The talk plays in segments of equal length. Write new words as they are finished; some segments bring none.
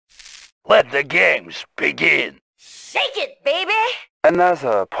Let the games begin. Shake it, baby!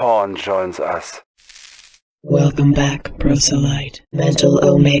 Another pawn joins us. Welcome back, Proselyte. Mental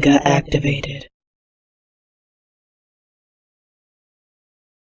Omega activated.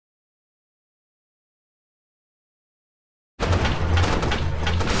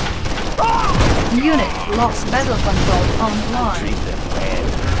 Unit lost battle control online.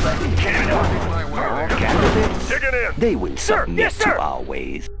 They will submit to our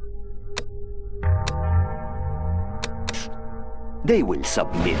ways. They will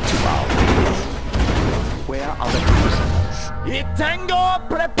submit to our ways. Where are the prisoners? Y tengo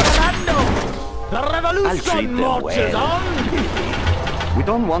preparando! The revolution marches on! We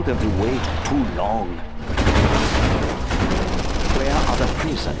don't want them to wait too long. Where are the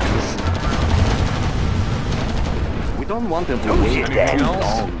prisoners? We don't want them to wait too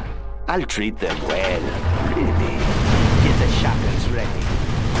long. I'll treat them well. Really. Get the shackles ready.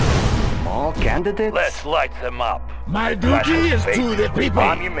 More candidates? Let's light them up. My duty is to the people.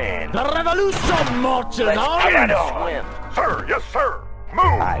 I'm your man. The revolution marches on! Get on. Swim. Sir, yes sir.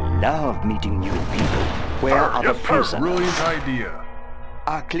 Move! I love meeting new people. Where are the prisoners? Brilliant idea.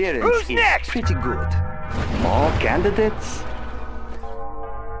 Our clearance Who's is next? pretty good. More candidates?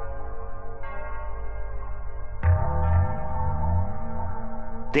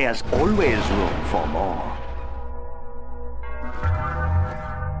 There's always room for more.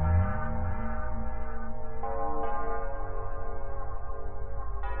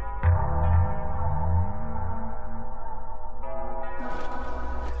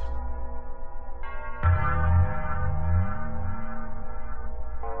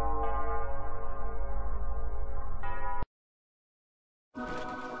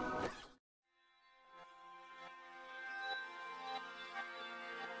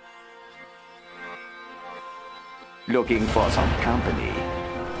 Looking for some company.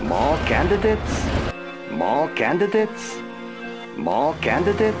 More candidates? More candidates? More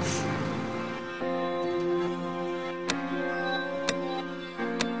candidates?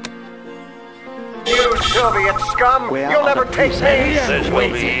 You Soviet scum! Where You'll are never the take me! prisoners? This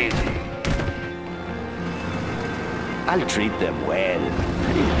will be easy. I'll treat them well.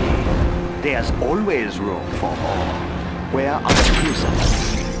 Really. There's always room for more. Where are the prisoners?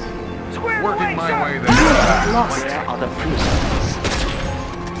 Working my way there. Lost. Where are the prisoners?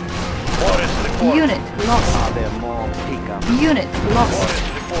 What is the report? Unit lost. Are there more pickups? Unit What lost. is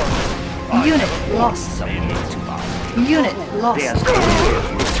the report? Unit lost. Submit to our Unit There's lost. always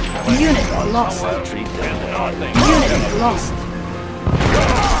room. Unit lost. I'll treat them well. Nothing. Unit lost.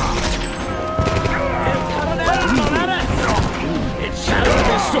 It shall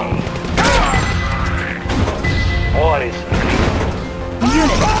be so! What is the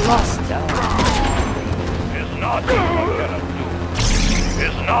Unit lost. There's nothing I cannot do.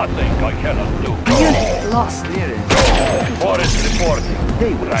 There's nothing I cannot do. Unit lost. What is reporting?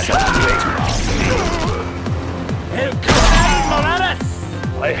 They will submit to our El Coronel Morales!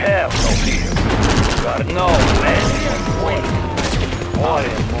 I have no fear. Got no man.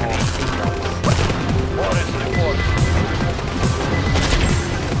 What is reporting?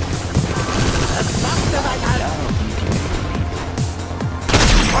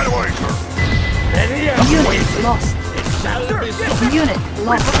 Right away, sir. Unit lost. It shall be so! Unit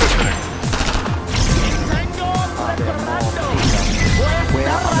lost. Tengo preparando! Where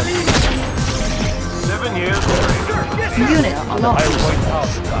are the 7 years later. Unit I'll lost. point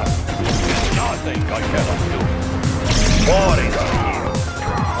out that there's nothing I cannot do. What is here?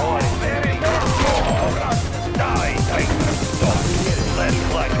 What is here? Die, Stop. Let's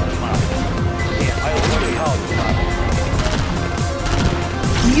light them up. I'll point out that.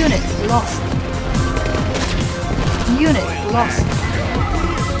 Unit lost. Unit lost.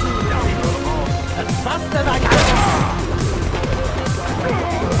 As fast as I can!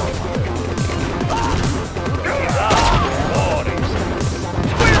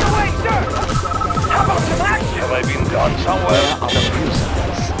 Have I been gone somewhere? Where are the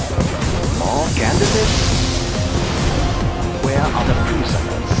prisoners? More candidates? Where are the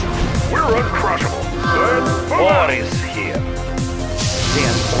prisoners? We're uncrushable. Good. What is here?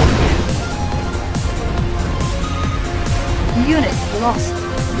 There's always Unit lost.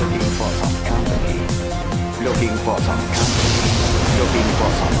 looking for some company. Looking for some company. Looking for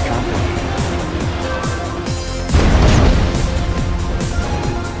some company.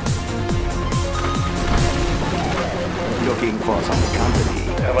 Looking for some company.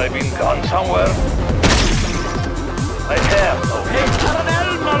 Have I been gone somewhere? I have no El Coronel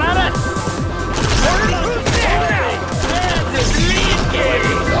Morales! There's the lead Have I game!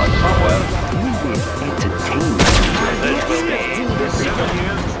 been gone somewhere? We will entertain you. This will be 7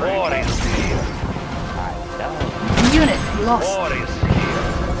 years. What is lost. War is here.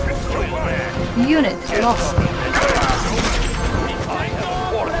 Who is that? Unit lost. I have a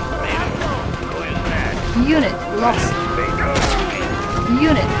fourth man. Who is that? Unit lost.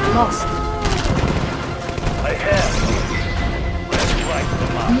 Unit lost. I have. Let's light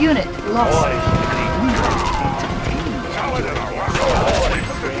them up. Unit lost. War is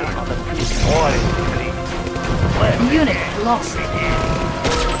decreed. War is decreed. Unit lost.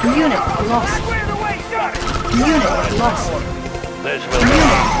 Unit lost. Unit lost. This will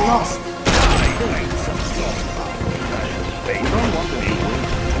Unit lost.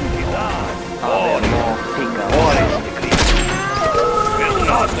 War is decreed. There's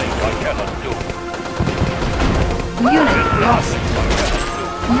nothing I cannot do. Unit lost.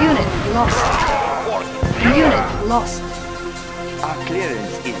 Unit lost. Unit lost. Our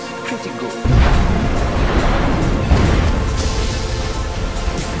clearance is pretty good.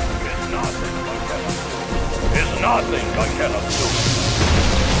 There's nothing I cannot do.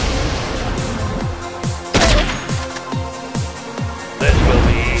 This will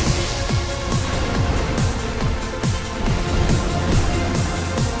be easy.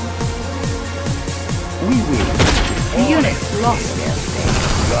 We will. Unit lost.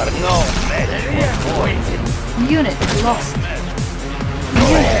 Got no magic. Unit lost.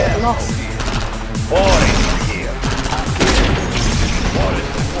 Unit lost. War is here. War is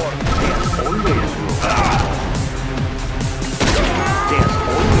before me. Always. There's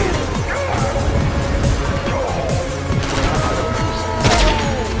always.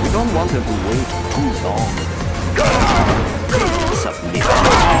 We don't want them to wait too long. Submit.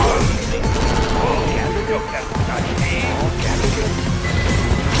 You can touch me.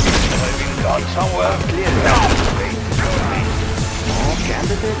 Have I been gone somewhere? More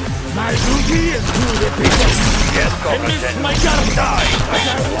candidate. My duty is to the people. Yes, And this Comrade. is my job. Die.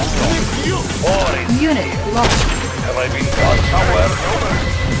 With you. War is Unit lost. Have I been gone somewhere?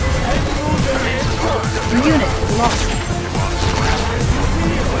 Unit lost.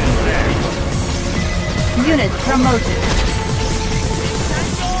 Unit promoted.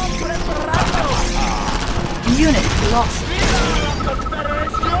 Unit lost.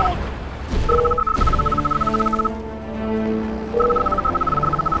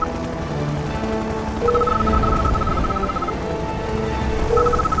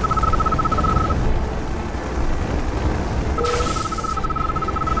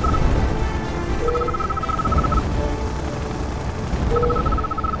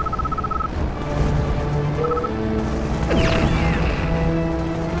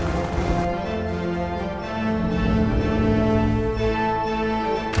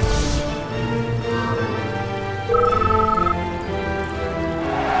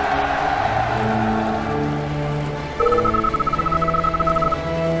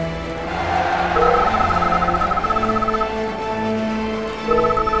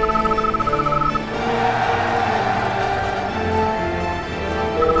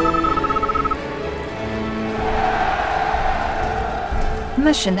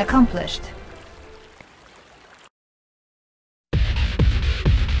 Mission accomplished.